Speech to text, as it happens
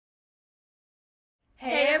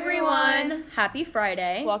everyone! Happy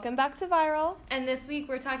Friday. Welcome back to Viral. And this week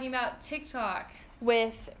we're talking about TikTok.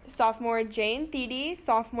 With sophomore Jane Thede,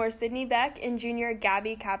 sophomore Sydney Beck, and junior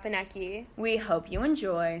Gabby Kapanecki. We hope you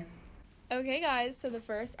enjoy. Okay, guys, so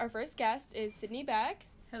our first guest is Sydney Beck.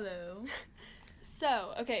 Hello.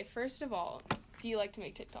 So, okay, first of all, do you like to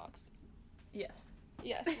make TikToks? Yes.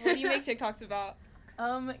 Yes. What do you make TikToks about?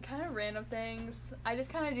 Kind of random things. I just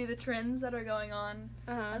kind of do the trends that are going on.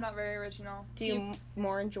 I'm not very original. Do you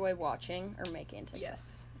more enjoy watching or making TikToks?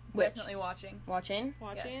 Yes. Which? Definitely watching. Watching?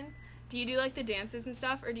 Yes. Do you do, like, the dances and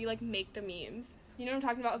stuff, or do you, like, make the memes? You know what I'm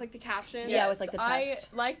talking about with, like, the captions? Yeah, with, like, the text.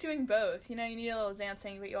 I like doing both. You know, you need a little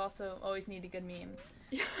dancing, but you also always need a good meme.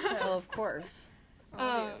 Yeah. Well, of course.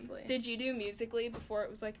 Obviously. Did you do Musical.ly before it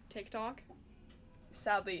was, like, TikTok?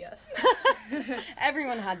 Sadly, yes.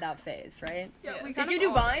 Everyone had that phase, right? Yeah. Did you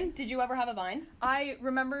do Vine? Did you ever have a Vine? I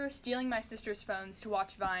remember stealing my sister's phones to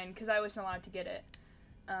watch Vine because I wasn't allowed to get it.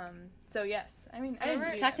 So yes, I mean, I didn't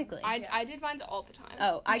do technically. I did Vines all the time.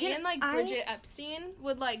 Oh, I Me did. and, like, Bridget Epstein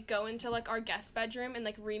would, like, go into, like, our guest bedroom and,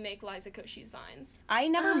 like, remake Liza Koshy's Vines. I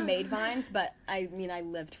never made Vines, but I mean, I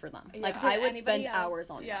lived for them. Yeah. Like, Did I would spend hours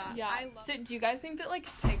on Yeah. Vines. Yeah. So do you guys think that, like,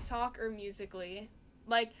 TikTok or Musical.ly,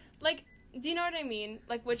 like, do you know what I mean?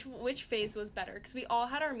 Like, which phase was better? Because we all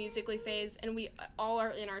had our Musical.ly phase, and we all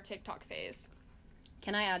are in our TikTok phase.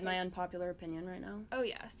 Can I add my unpopular opinion right now? Oh,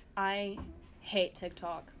 yes. I hate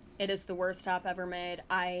TikTok. It is the worst app ever made.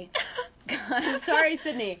 I'm sorry,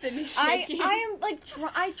 Sydney. Sydney's shaking. I am, like,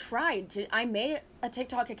 I made a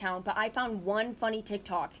TikTok account, but I found one funny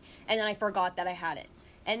TikTok, and then I forgot that I had it.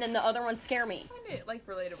 And then the other ones scare me. I find it, like,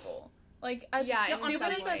 relatable. Like, as on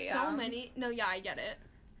stupid as that so sounds. many. No, yeah, I get it.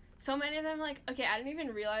 So many of them, like, okay, I didn't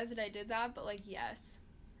even realize that I did that, but, like, yes.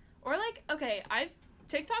 Or, like, okay,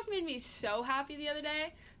 TikTok made me so happy the other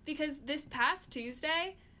day, because this past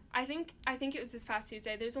Tuesday, I think it was this past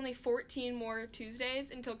Tuesday, there's only 14 more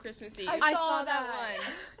Tuesdays until Christmas Eve. I saw that one.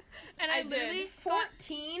 And I literally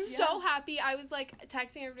 14? so happy. I was, like,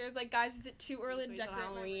 texting everybody. I was like, guys, is it too early to decorate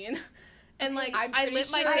Halloween? And, like, I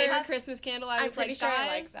lit my favorite Christmas candle. I was like, guys, I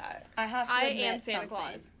like that. I am Santa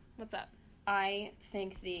Claus. What's up? I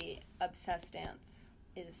think the obsessed dance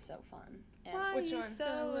is so fun. And Which one?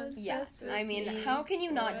 So yes, I mean, how can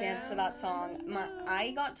you not dance to that song?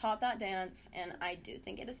 I got taught that dance, and I do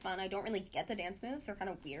think it is fun. I don't really get the dance moves; they're kind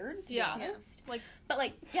of weird, to be honest. Like, but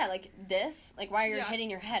like this, like while you're hitting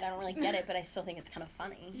your head, I don't really get it, but I still think it's kind of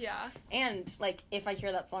funny. Yeah. And like, if I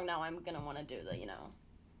hear that song now, I'm gonna want to do the,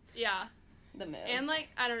 the moves. And like,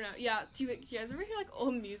 I don't know. Yeah. Do you guys ever hear like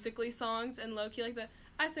old Musical.ly songs and low key like the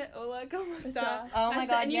I said hola como esta? Oh my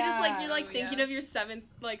god, and you just like you're like Oh, thinking yeah. of your seventh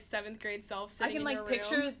grade self sitting I can in like your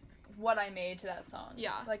picture room. what I made to that song.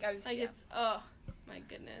 Yeah. Like I was like it's oh my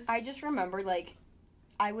goodness. I just remember like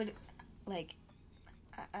I would like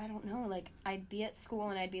I don't know, like I'd be at school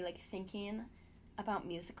and I'd be like thinking about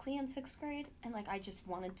Musical.ly in 6th grade, and like I just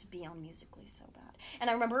wanted to be on Musical.ly so bad.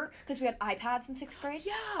 And I remember because we had iPads in 6th grade.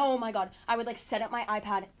 Yeah. Oh my god, I would like set up my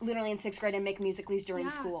iPad literally in 6th grade and make Musical.lys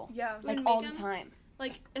during school. Yeah. Like We'd all make the 'em. time.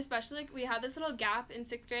 Like, especially, like, we had this little gap in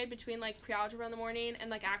 6th grade between, like, pre-algebra in the morning and,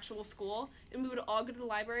 like, actual school. And we would all go to the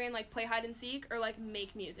library and, like, play hide and seek or, like,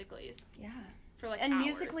 make Musical.lys. Yeah. For, like, And hours.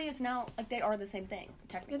 Musical.ly is now, like, they are the same thing,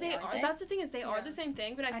 technically. Yeah, they aren't are. they? That's the thing is they are the same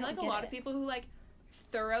thing, but I feel don't like a get lot it. of people who, like,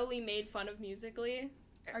 thoroughly made fun of Musical.ly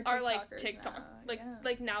are like, TikTokers TikTok. now,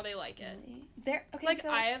 Like, now they like it. Really? They're, okay, Like,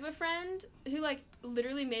 so I have a friend who, like,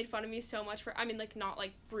 literally made fun of me so much for, I mean, like, not,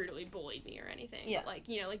 like, brutally bullied me or anything. Yeah. But, like,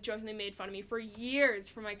 you know, like, jokingly made fun of me for years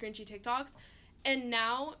for my cringy TikToks. And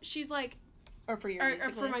now she's, like... or for your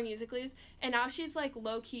or for my Musical.lys. And now she's, like,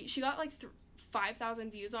 low-key... She got, like,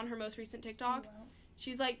 5,000 views on her most recent TikTok. Oh, wow.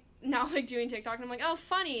 She's, like, now, like, doing TikTok. And I'm like, oh,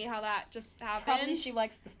 funny how that just happened. Probably she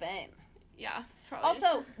likes the fame. Yeah. Probably.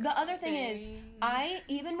 Also, the other thing is,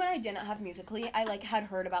 even when I didn't have Musical.ly, I, like, had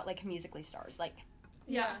heard about, like, Musical.ly stars. Like,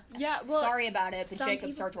 Yeah. Yeah, well, sorry about it, but some Jacob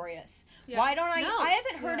people- Sartorius. Yeah. Why don't I... No. I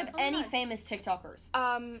haven't heard Yeah. of Oh my any God. famous TikTokers.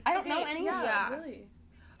 I I don't know any of them. Yeah. Really?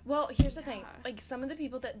 Well, here's the thing. Yeah. Like, some of the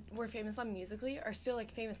people that were famous on Musical.ly are still, like,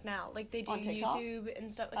 famous now. Like, they do On TikTok? YouTube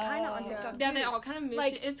and stuff. Like, kind of on Oh. TikTok, Yeah, too. they all kind of moved.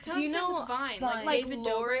 Like, It's kind do of you the same know with Vine. Vine? Like, Like, David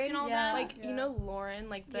Lauren, Dobrik and all yeah. that. Like, Yeah. you know Lauren,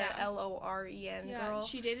 like, the Yeah. Loren Yeah, girl?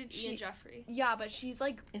 she dated Ian She- Jeffrey. Yeah, but she's,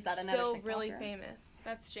 like, Is that another still really TikToker? famous.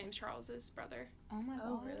 That's James Charles's brother. Oh my god.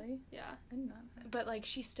 Oh, really? Yeah. I did not know. But, like,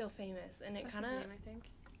 she's still famous, and it That's kind his of... name, I think.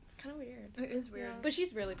 It's kind of weird. It is weird. Yeah. But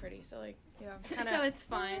she's really pretty, so, like... Yeah. Kinda- So it's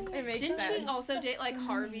fine. It makes Didn't sense. she also date, like,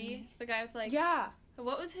 Harvey? The guy with, like... Yeah.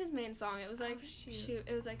 What was his main song? It was like... Oh, shoot. shoot.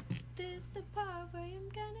 It was like... This the part where I'm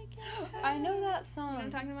gonna get her. I know that You know what song.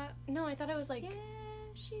 I'm talking about? No, I thought it was, like... Yeah,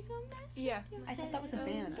 she gonna mess Yeah. with your I thought that was a head.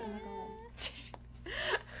 band. Oh my god.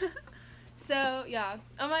 So, yeah.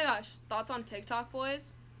 Oh my gosh. Thoughts on TikTok,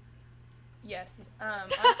 boys? Yes. I'm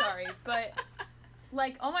sorry, but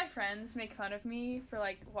like all my friends make fun of me for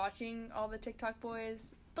like watching all the TikTok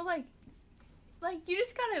boys, but like you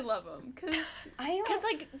just gotta love them, cause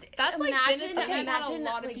like that's like imagine, been a thing that a imagine,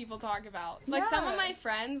 lot of like, people talk about. Like some of Yeah. my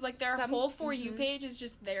friends, like their whole For You page is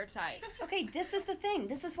just their type. Okay, this is the thing.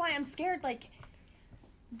 This is why I'm scared. Like,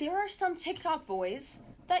 there are some TikTok boys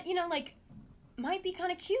that, you know, like, might be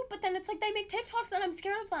kind of cute, but then it's like they make TikToks and I'm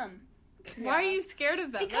scared of them. Why are you scared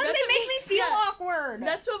of them? Because That's they make me feel yes. awkward.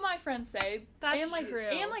 That's what my friends say. That's and, like, true.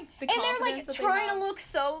 And like the And they're confidence like that they trying have. to look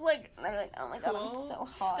so like, they're like, oh my god, I'm Cool. so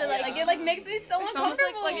hot. They're like- it like makes me so It's almost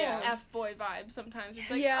uncomfortable. like an F-boy vibe sometimes.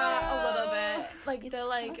 It's like, yeah, a oh. little bit. Like It's they're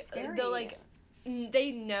like so scary. they're like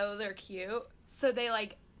they know they're cute, so they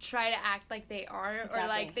like try to act like they aren't, or Exactly.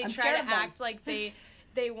 like they I'm try scared to of them. act like they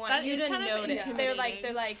want That you is to kind of notice. They're like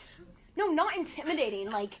intimidating. No, not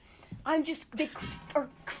intimidating. Like, I'm just they are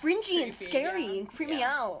cringy and Creepy, scary yeah. and creep me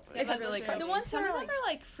Yeah. out. Yeah, It's that's really true. funny. The ones Some some are of them like- are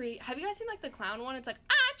like free. Have you guys seen like the clown one? It's like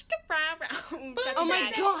Oh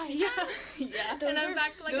my god, yeah. Yeah. Those And I'm are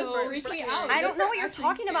back to like so a freak me scary. out. I don't Those know are what you're actually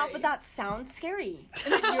talking about, scary. but that sounds scary.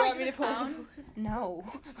 And then you want me to clown? No.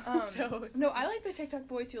 No, I like the TikTok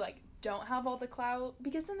boys who like don't have all the clout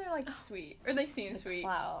because then they're like sweet or they seem sweet.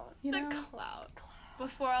 Wow. You The know? clout.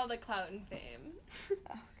 Before all the clout and fame.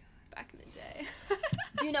 God. Back in the day.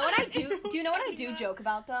 Do you know what I do? Do you know what I do joke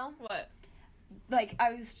about though? What? Like,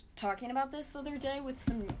 I was talking about this the other day with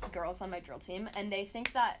some girls on my drill team, and they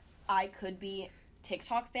think that I could be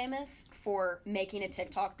TikTok famous for making a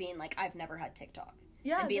TikTok being like, I've never had TikTok.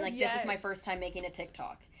 Yeah. And being like, this is my yes. first time making a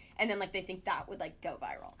TikTok. And then, like, they think that would, like, go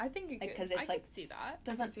viral. I think it Like, could. because I it's like, could see that.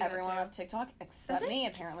 doesn't see that everyone too. have TikTok except Does it? me,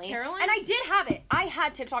 apparently? Caroline? And I did have it. I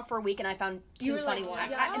had TikTok for a week, and I found You two were funny like,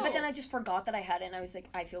 ones. yeah. But then I just forgot that I had it, and I was like,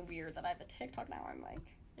 I feel weird that I have a TikTok now. I'm like,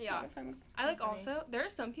 Yeah. what if I'm I like funny. also, there are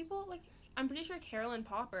some people, like, I'm pretty sure Carolyn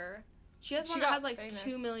Popper, she has She one that got has like famous.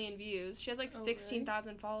 2 million views. She has like Oh,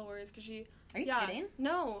 16,000 followers because she, are you yeah. kidding?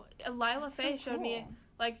 No, Lila That's Faye so showed me cool.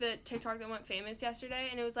 like the TikTok that went famous yesterday,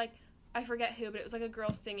 and it was like, I forget who, but it was like a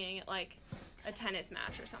girl singing at like a tennis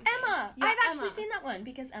match or something. Emma! Yeah, I've actually Emma. seen that one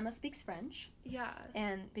because Emma speaks French, Yeah.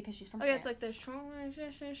 and because she's from Oh yeah, France. it's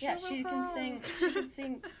like the Yeah, she can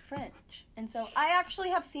sing French. And so I actually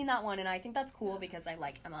have seen that one, and I think that's cool because I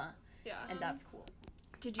like Emma, Yeah. and that's cool.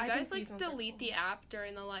 Did you I guys think like these ones are delete cool. the app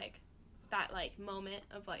during the like that like moment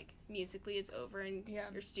of like Musically is over and Yeah.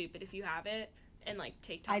 you're stupid if you have it, and like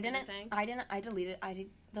TikTok I is a didn't. thing? I deleted. I did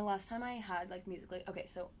the last time I had like Musically. Okay,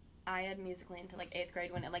 so I had Musically until like 8th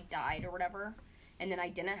grade when it like died or whatever, and then I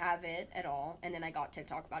didn't have it at all, and then I got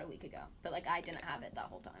TikTok about a week ago. But like I didn't have it that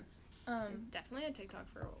whole time. Definitely had TikTok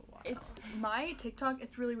for a while. It's my TikTok.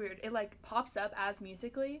 It's really weird. It like pops up as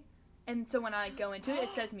Musically, and so when I go into it,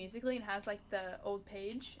 it says Musically and has like the old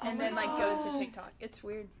page, and then like goes to TikTok. It's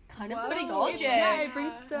weird. Kind of Whoa. But it, nostalgic. yeah, it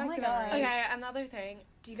brings Oh back my the God. memories. Okay, another thing.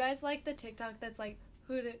 Do you guys like the TikTok that's like,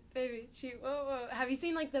 who did baby she whoa whoa? Have you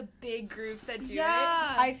seen like the big groups that do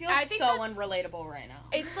yeah. I feel I think so that's- unrelatable right now.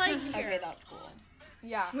 it? It's like Okay, that's cool.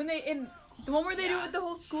 yeah. When they in the one where they do it with the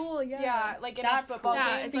whole school. Yeah. Yeah, like in That's a football cool.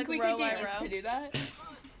 Yeah, game. it's think like we row could get by used row. to do that.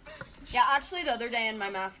 Yeah, actually, the other day in my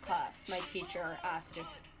math class, my teacher asked if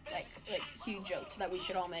like he joked that we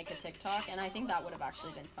should all make a TikTok, and I think that would have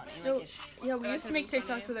actually been funny. Like, No, if, yeah, we Oh, used to that'd make be TikToks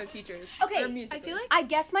funny. with our teachers. Okay, or I Musically. feel like- I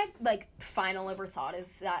guess my like final ever thought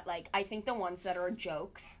is that like I think the ones that are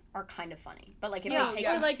jokes are kind of funny, but like if Yeah, they take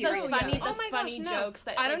yeah. them Or like the seriously, funny, Oh my funny gosh, no. jokes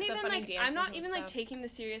that I don't like, the even funny like. dances I'm not and even like stuff. taking the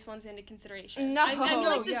serious ones into consideration. No. I mean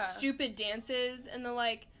like the Yeah. stupid dances and the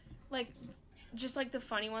like just like the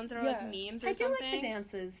funny ones that are like Yeah. memes or I do something. like the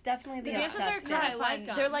dances. Definitely the, The dances are obsessed kind I of dance. like fun.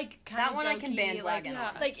 them. They're like kind That of one I can jokey, bandwagon like,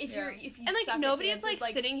 on. yeah. Like if Yeah. you're if you And like suck at nobody's dances,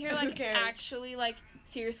 like sitting here who like cares? actually like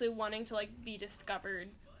seriously wanting to like be discovered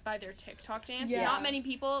by their TikTok dance. Yeah. Not many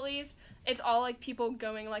people at least. It's all like people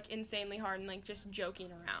going like insanely hard and like just joking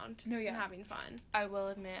around No, yeah. and having fun. I will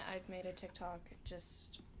admit I've made a TikTok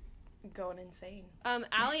just going insane.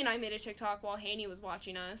 Allie and I made a TikTok while Haney was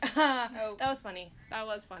watching us. That was funny. That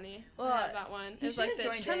was funny. Well, I have that one. It you was like should've the,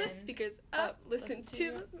 joined turn the in. speakers Up, up, listen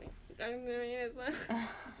listen to to me.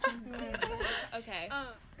 Okay.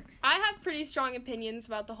 I have pretty strong opinions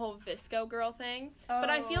about the whole Visco girl thing, but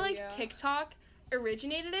I feel like yeah. TikTok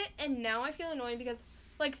originated it, and now I feel annoying because,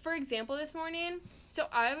 like, for example, this morning, so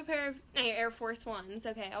I have a pair of Air Force Ones.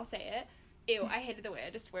 Okay, I'll say it. Ew, I hated the way I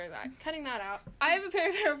just swear that. Cutting that out. I have a pair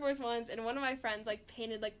of Air Force Ones, and one of my friends, like,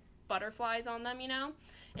 painted, like, butterflies on them, you know?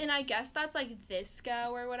 And I guess that's, like,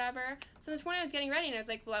 Visco or whatever. So this morning I was getting ready, and I was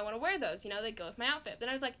like, well, I want to wear those, you know? They go with my outfit. Then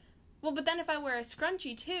I was like, well, but then if I wear a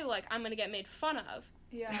scrunchie, too, like, I'm going to get made fun of.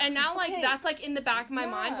 Yeah. And now, like, Okay. that's, like, in the back of my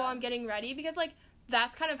mind Yeah. while I'm getting ready, because, like,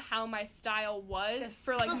 that's kind of how my style was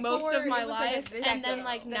for, like, Before, most of my it was, like, a life, visco. and then,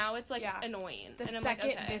 like, now it's, like, Yeah. annoying. The And I'm second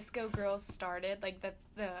like, okay. Visco girls started, like, the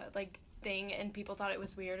like, thing, and people thought it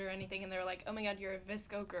was weird or anything, and they were like, oh my god, you're a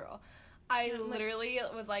Visco girl. I Yeah, I'm like- literally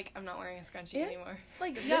was like, I'm not wearing a scrunchie Yeah. anymore.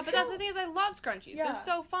 Like, Yeah, but that's Visco- the thing is I love scrunchies. Yeah. They're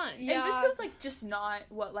so fun. Yeah. And Visco's, like, just not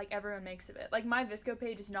what, like, everyone makes of it. Like, my Visco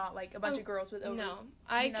page is not, like, a bunch Oh, of girls with over... No,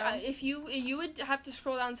 you know? if you would have to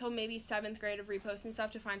scroll down until maybe 7th grade of reposting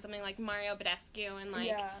stuff to find something like Mario Badescu and like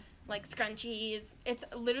yeah. like scrunchies. It's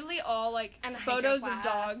literally all like And photos hydro of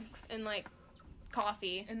dogs flasks. and like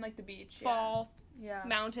coffee, And, like, the beach. fall, Yeah.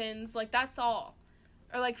 mountains. Like that's all,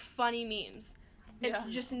 or like funny memes. It's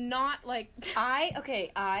Yeah. just not like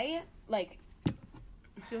I like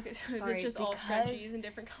Sorry, it's just all because- scrunchies in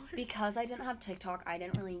different colors. because I didn't have TikTok, I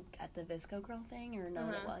didn't really get the Visco girl thing or know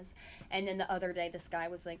what it Uh-huh. was. And then the other day, this guy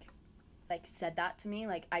was like said that to me.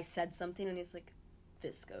 Like I said something, and he's like,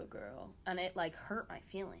 "Visco girl," and it like hurt my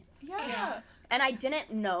feelings. Yeah. Yeah. And I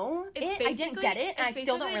didn't know It's it. I didn't get it, and I it's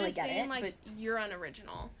still don't basically really just get saying, it. like but you're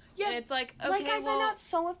unoriginal. Yeah. And it's like okay, like I well, find that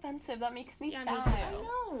so offensive. That makes me Yeah, me sad. too. I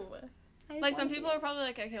know. I like some want people it. are probably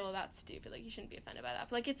like, okay, well that's stupid. Like you shouldn't be offended by that.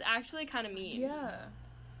 But like it's actually kind of mean. Yeah.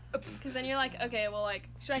 Because then you're like, okay, well like,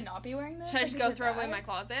 Should I not be wearing this? should I Like, just is go it throw away bad? my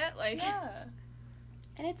closet? Like, Yeah.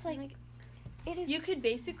 And it's like, Like, it is. you could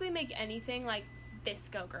basically make anything like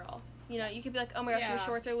Visco girl. You know, you could be like, oh my gosh, your Yeah.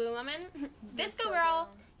 shorts are Lululemon. Visco girl.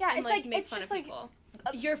 yeah, And it's like, like make it's fun just of like people.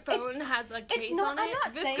 Your phone has a case it's not. on I'm it.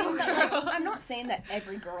 not Visco saying that. girl. Like, I'm not saying that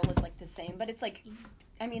every girl is like the same, but it's like,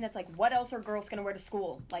 I mean, it's like, what else are girls gonna wear to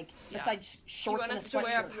school? Like Yeah. besides shorts want and a us to wear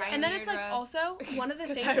a sweatshirt. pioneer And then it's like dress? also one of the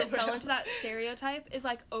 'Cause things I that fell will. into that stereotype is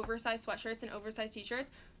like oversized sweatshirts and oversized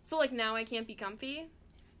t-shirts. So like now I can't be comfy.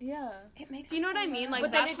 Yeah. It makes. Do you know me what I so mean? mad. Like,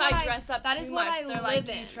 But then that's if what I I- dress up that too is what much, I they're live like,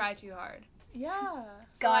 in. you try too hard. Yeah.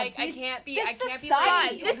 So God, like these- I can't be. this I can't be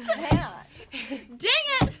society, like. this can't.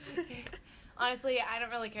 Dang it! Honestly, I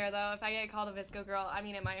don't really care though. If I get called a Visco girl, I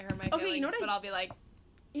mean it might hurt my feelings, Okay, you know what but I'll be like,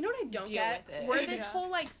 You know what I don't Deal get? with it. Where this Yeah. whole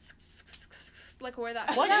like like where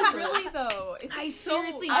that What Not is it? really though. It's I so,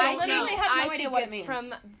 seriously I don't literally know. have no I idea think what it it's means.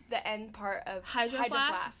 from the end part of Hydro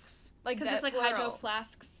flasks? Like Because the it's like plural. hydro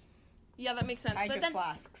flasks. Yeah, that makes sense. Hydro but then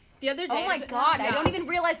flasks. the other day, Oh my god! I Yeah. don't even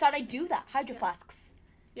realize that I do that. Hydro Yeah. flasks.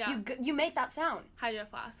 Yeah, You make that sound. hydro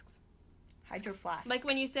flasks. Hydro flasks. Like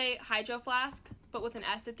when you say hydro flask, but with an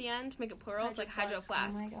S at the end, make it plural. It's like hydro Hydro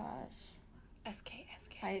flasks. Oh my gosh. SK.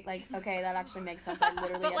 I like. Okay, that actually makes sense. I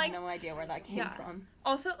literally But, had like, no idea where that came yeah. from.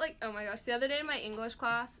 Also, like, oh my gosh, the other day in my English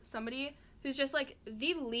class, somebody who's just like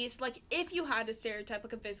the least, like, if you had to stereotype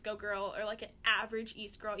like a Visco girl or like an average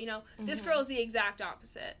East girl, you know, this girl is the exact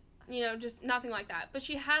opposite. You know, just nothing like that. But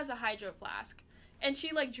she has a hydro flask. And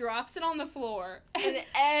she, like, drops it on the floor. And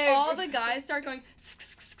all the guys start going,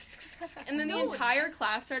 and then the No. entire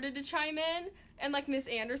class started to chime in. And, like, Miss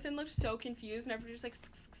Anderson looked so confused, and everybody was like,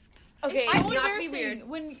 Okay, It's so not to be embarrassing weird.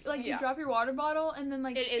 when like Yeah. you drop your water bottle and then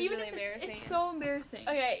like It is even really if embarrassing. It's so embarrassing.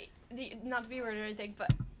 Okay, not to be weird or anything,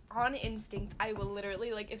 but on instinct, I will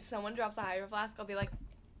literally like if someone drops a hydro flask, I'll be like,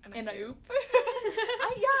 And I oop.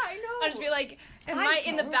 I know. I'll just be like, And in I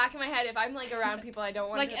the don't. back of my head, if I'm like around people I don't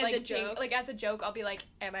want Like, to as like a joke? like as a joke, I'll be like,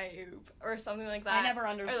 and I oop or something like that. I never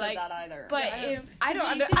understood like- that either. But Yeah, if I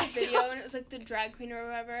don't Did you under, see I the video and it was like the drag queen or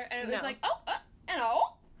whatever, and it was No. like, and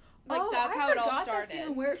oh, like that's I how it all forgot that's started.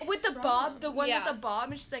 even where it's with the from. bob, the one Yeah. with the bob,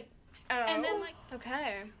 and she's like, And then like,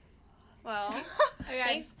 okay, well,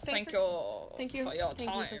 okay, thank you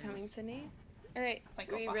for coming, Sydney. All right,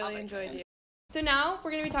 Thank you we for really having enjoyed me. you. so now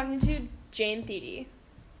we're gonna be talking to Jane Thede.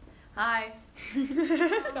 Hi.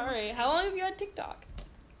 Sorry, how long have you had TikTok?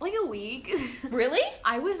 Like a week. really?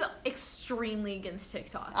 I was extremely against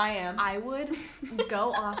TikTok. I am. I would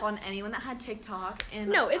go off on anyone that had TikTok, and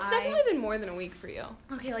No, it's definitely been more than a week for you.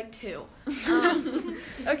 okay, like 2.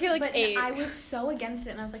 Okay, like but 8. I was so against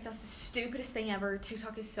it, and I was like, "That's the stupidest thing ever."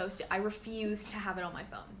 TikTok is so stupid. I refused to have it on my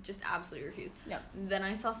phone. Just absolutely refused. Yep. Then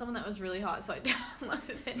I saw someone that was really hot, so I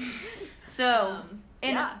downloaded it. So,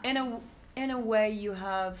 Yeah. in a way, you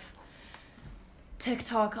have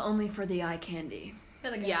TikTok only for the eye candy. For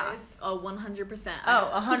the Yeah. guys. Oh, 100%. Oh,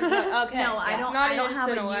 100%. Okay. No, I yeah. don't. Not I even don't just have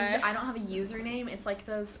in a a way. user. I don't have a username. It's like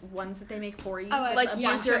those ones that they make for you. Oh, but Like it's a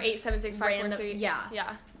bunch user of 8765433. yeah.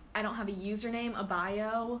 Yeah. I don't have a username, a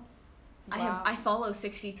bio. Wow. I follow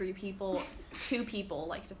 63 people. 2 people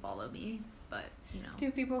like to follow me, but you know.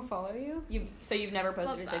 2 people follow you? You've never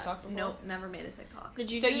posted Love a that. TikTok before? Nope, never made a TikTok. Did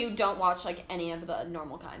you? So do- you don't watch like any of the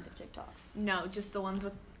normal kinds of TikToks? No, just the ones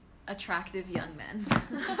with attractive young men.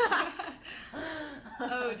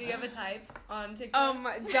 Oh, do you have a type on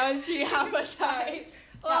TikTok? Does she have a type?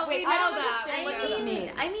 Well, wait, we I know don't that. understand We what know this that.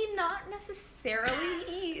 means. I mean, not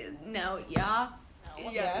necessarily. No, yeah.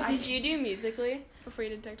 Yeah. Did you do Musically before you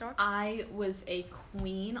did TikTok? I was a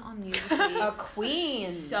queen on Musical.ly. A queen.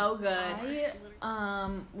 So good. I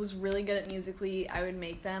was really good at Musical.ly. I would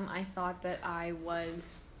make them. I thought that I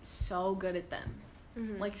was so good at them.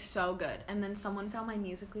 Mm-hmm. Like, so good. And then someone found my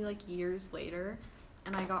Musical.ly, like, years later,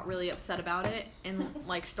 and I got really upset about it and,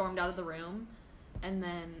 like, stormed out of the room and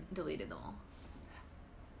then deleted them all.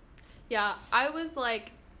 Yeah, I was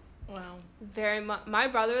like Wow. very much. My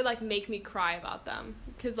brother would like make me cry about them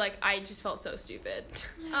because like I just felt so stupid.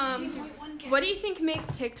 What do you think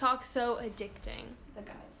makes TikTok so addicting? The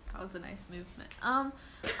guys. That was a nice movement.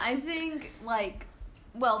 I think, like,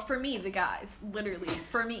 well, for me, the guys, literally,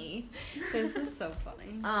 for me, This is so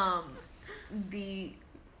funny. the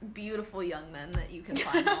beautiful young men that you can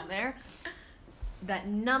find on there, that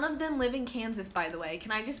none of them live in Kansas, by the way.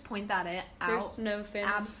 Can I just point that out? There's no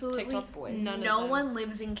famous Absolutely TikTok boys. None of no them. one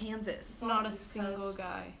lives in Kansas. Not a single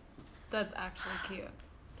guy. That's actually cute.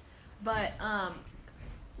 But,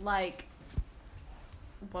 like,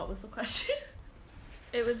 what was the question?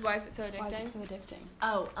 It was why is it so addicting? Why is it so addicting?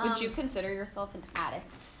 Oh, Would you consider yourself an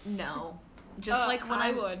addict? No. Just like when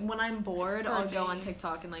I would. when I'm bored, For I'll go on Jane.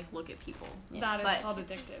 TikTok and like look at people. Yeah. That is But- called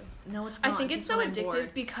addictive. No, it's I not. think just it's so when I'm addictive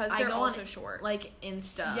bored. because I they're go on, also short. like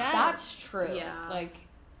Insta. Yeah. That's true. Yeah. Like,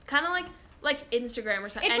 Kind of like Instagram or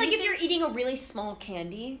something. it's like if you're eating a really small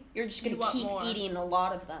candy, you're just You gonna want keep more. eating a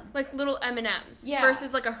lot of them. like little M&Ms. Yeah.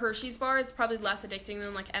 Versus like a Hershey's bar is probably less addicting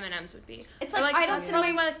than like M&Ms would be. It's Or, like, I don't that's sit probably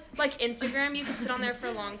on why like Instagram you could sit on there for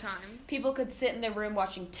a long time. People could sit in their room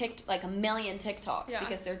watching like a million TikToks Yeah.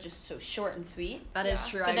 because they're just so short and sweet. That is Yeah.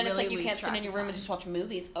 true. But I then it's really like you lose can't sit track in your of room and time. just watch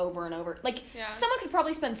movies over and over. Like, Yeah. someone could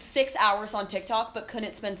probably spend 6 hours on TikTok, but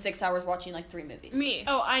couldn't spend 6 hours watching like 3 movies. Me.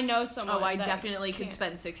 Oh, I know someone. Oh, I that definitely could can't.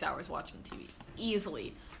 spend 6 hours watching TV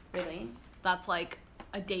easily. Really? That's like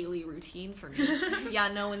a daily routine for me. Yeah,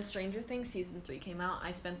 no, when Stranger Things season 3 came out,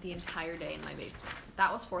 I spent the entire day in my basement.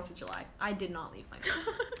 That was 4th of July. I did not leave my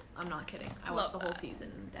basement. I'm not kidding. I watched Love the whole that.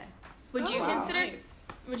 season in a day. Would Oh, you wow. consider Nice.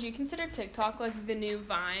 Would you consider TikTok like the new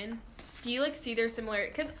Vine? Do you like see their similar?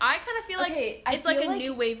 Because I kind of feel Okay, like I it's like feel a like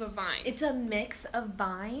new wave of Vine. It's a mix of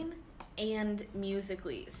Vine and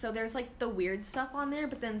Musical.ly. So there's like the weird stuff on there,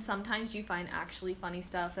 but then sometimes you find actually funny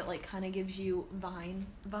stuff that like kind of gives you Vine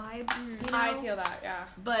vibes. You know? I feel that, yeah.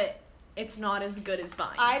 But it's not as good as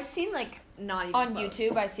Vine. I've seen like not even on close.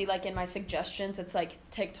 YouTube, I see like in my suggestions, it's like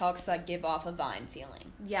TikToks that give off a Vine feeling.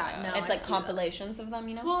 Yeah, no, it's I like see compilations of them,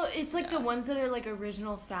 you know? Well, it's like Yeah. the ones that are like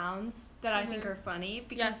original sounds that I think Mhm. are funny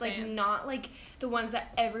because like same. not like the ones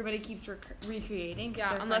that everybody keeps recreating. 'Cause Yeah,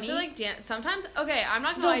 they're unless funny. you're like dance. Sometimes okay, I'm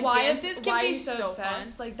not the gonna lie. why Dances can why be you so so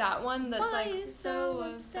obsessed, fun. like that one that's Why like you so so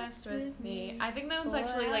obsessed obsessed with with me. me? I think that one's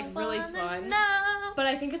actually like really fun. No. But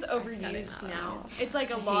I think it's gotta overused know. now. It's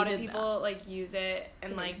like a I lot of hated people like use it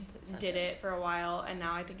and It's a like complete did it sentence. for a while, and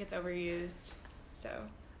now I think it's overused. So,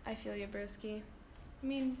 I feel you, broski. I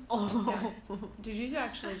mean, Oh. did you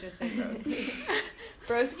actually just say broski?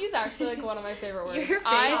 Broski's actually like one of my favorite words. Your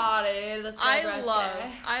I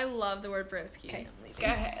love the word broski. Okay, I'm leaving. Go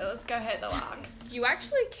ahead, let's go hit the locks. Do you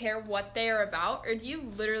actually care what they are about, or do you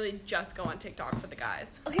literally just go on TikTok for the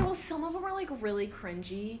guys? Okay, well, some of them are like really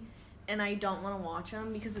cringy, and I don't want to watch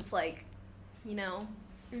them because it's like, you know,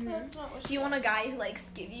 That's not what if you want a guy who likes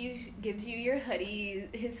gives you your hoodie,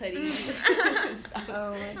 his hoodie.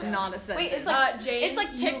 Oh my God. Not a sentence. Wait, it's like Jane, it's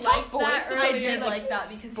like you TikTok liked boys. that I earlier, did like like that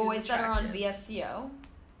because he was boys that are on attractive. VSCO.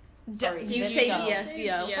 D- Sorry, you Visco. say VSCO.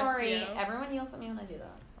 Yes. Sorry, VSCO. everyone yells at me when I do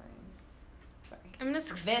that. Sorry. I'm gonna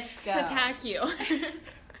Visco. attack you.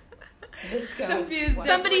 Visco. So is confused. what-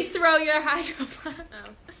 Somebody throw your hydro flask. Oh.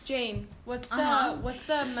 Jane, what's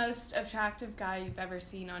the most attractive guy you've ever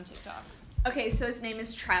seen on TikTok? Okay, so his name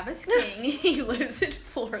is Travis King. He lives in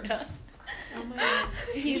Florida. Oh my God.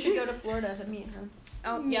 You should go to Florida to meet him.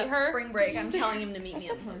 Oh, Meet yeah, her? spring break. I'm telling him to meet I me.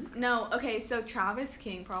 said at- him. No, okay, so Travis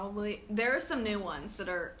King probably. There are some new ones that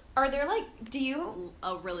are Are there like? Do you?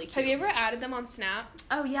 really cute. Have you ever added them on Snap?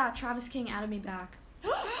 Oh yeah, Travis King added me back.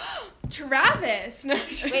 Travis. No.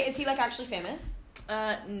 Wait, is he like actually famous?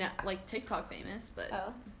 No, like TikTok famous, but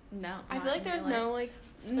Oh, no. I not feel like in there's real life. no like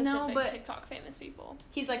specific No, but- TikTok famous people.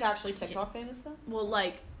 he's like actually TikTok famous though. Well,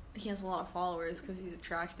 like he has a lot of followers because he's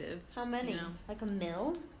attractive. How many? No. Like a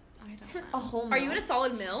mil? I don't know. A whole mil? Are you at a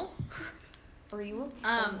solid mill? Are you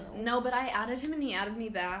a full mil? No, but I added him and he added me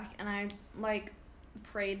back, and I like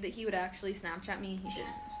prayed that he would actually Snapchat me. He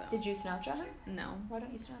didn't. So Did you Snapchat him? no, Why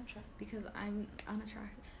don't you Snapchat? because I'm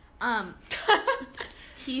unattractive.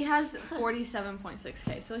 He has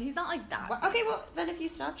 47.6K, so he's not like that. Okay, well, then if you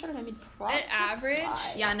Snapchat him, I mean, props. An average?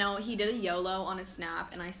 Yeah, no, he did a YOLO on his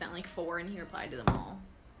Snap, and I sent like 4, and he replied to them all.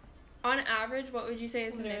 On average, what would you say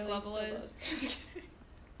his Nick Literally level still is?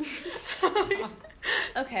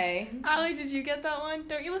 Okay. Allie, did you get that one?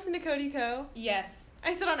 Don't you listen to Cody Co? Yes.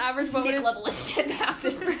 I said on average, what would his level is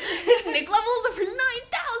 10,000. his Nick level is over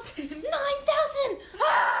 9,000. 9,000!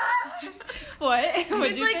 Ah! What?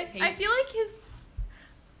 It's like, I feel like his.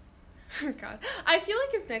 Oh God, I feel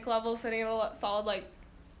like his Nick level is sitting at a solid like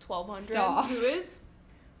 1,200. Stop. Who is?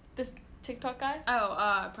 This TikTok guy.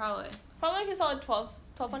 Oh, probably. Probably like a solid 1,200.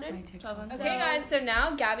 1200. Okay, guys. So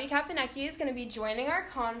now Gabby Kapanecki is gonna be joining our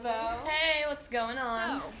convo. Hey, what's going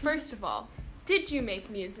on? So, first of all, did you make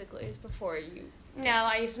Musical.lys before you? No,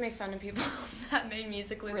 I used to make fun of people that made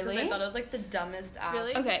Musical.lys because Really? I thought it was like the dumbest app.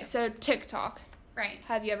 Really? Okay, so TikTok. Right.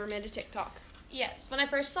 Have you ever made a TikTok? Yes. When I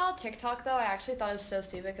first saw TikTok, though, I actually thought it was so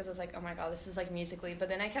stupid because I was like, oh my god, this is like Musical.ly. But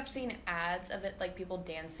then I kept seeing ads of it, like people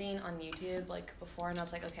dancing on YouTube, like before, and I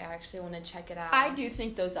was like, okay, I actually want to check it out. I do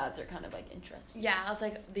think those ads are kind of like interesting. Yeah, I was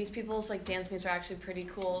like, these people's like dance moves are actually pretty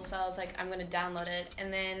cool. So I was like, I'm gonna download it.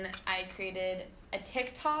 And then I created a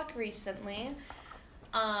TikTok recently.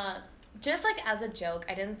 Just like as a joke,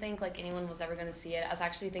 I didn't think like anyone was ever gonna see it. I was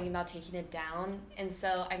actually thinking about taking it down, and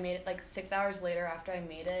so I made it like 6 hours later after I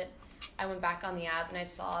made it. I went back on the app and I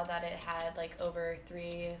saw that it had like over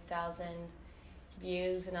 3,000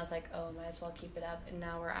 views, and I was like, oh, might as well keep it up. And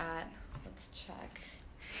now we're at, let's check.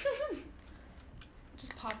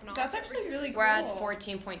 Just popping off. That's actually really cool. We're at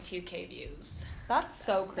 14.2K views. That's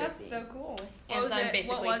so crazy. That's so cool. And was so I'm it? What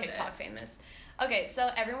basically was TikTok it? famous. Okay, so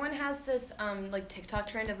everyone has this like TikTok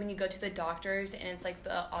trend of when you go to the doctors and it's like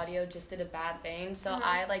the audio just did a bad thing. So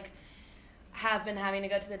I like have been having to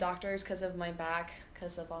go to the doctors because of my back,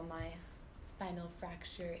 because of all my spinal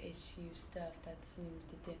fracture issue stuff that seems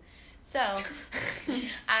to do. So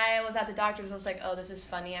I was at the doctor's. I was like, oh, this is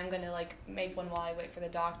funny. I'm gonna like make one while I wait for the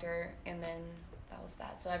doctor, and then that was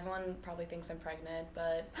that. So everyone probably thinks I'm pregnant,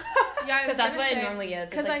 but Yeah, because that's what it normally is.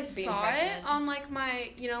 Because It's, like, I being saw pregnant. it on like my,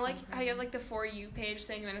 you know, like how you have like the For You page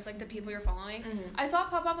thing, and then it's like the people you're following. Mhm. I saw it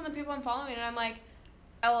pop up on the people I'm following, and I'm like,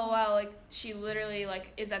 LOL, like she literally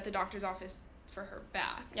like is at the doctor's office for her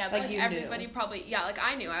back. Yeah, but Like, Like you everybody knew. probably, yeah, like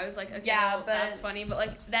I knew. I was like, okay, Yeah, well, but- that's funny, but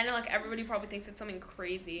like then like everybody probably thinks it's something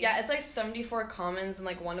crazy. Yeah, it's like 74 comments, and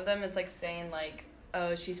like one of them is like saying like,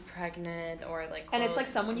 "Oh, she's pregnant," or like. And it's like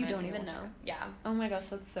quotes someone you from don't it, even whatever. know. Yeah, Oh my gosh,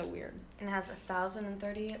 that's so weird. and it has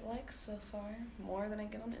 1,038 likes so far, more than I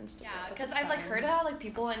get on Instagram. Yeah, because that's I've like fine. heard how like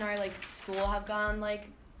people in our like school have gone like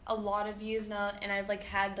a lot of views now, and I've like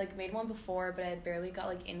had like made one before, but I had barely got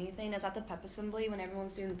like anything. I was at the pep assembly when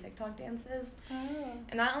everyone's doing the TikTok dances,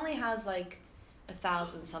 and that only has like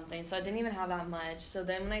 1,000 something, so I didn't even have that much. So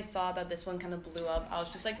then when I saw that this one kind of blew up, I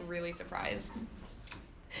was just like really surprised.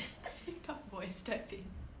 TikTok voice typing.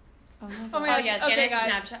 Oh my Oh god. my Oh gosh. yes, Okay, get a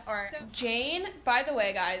guys. Snapchat or So Jane, by the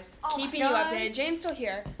way, guys, Oh my keeping you God. updated. Jane's still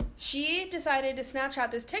here. She decided to Snapchat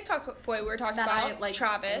this TikTok boy we were talking That about, I like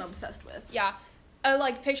Travis. am obsessed with. Yeah, a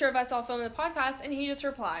like picture of us all filming the podcast, and he just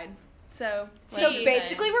replied. So, What So did he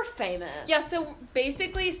basically, say? we're famous. yeah. So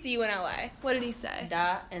basically, see you in LA. What did he say?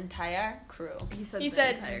 The entire crew. He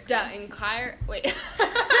said, "Duh, entire." Wait.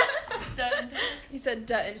 He said,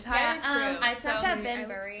 "Duh, entire yeah, crew." I So- Snapchat Ben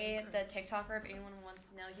Burry, the TikToker, if anyone wants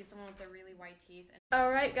to know. He's the one with the really white teeth.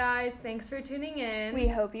 All right, guys. Thanks for tuning in. We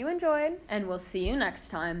hope you enjoyed. And we'll see you next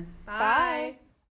time. Bye.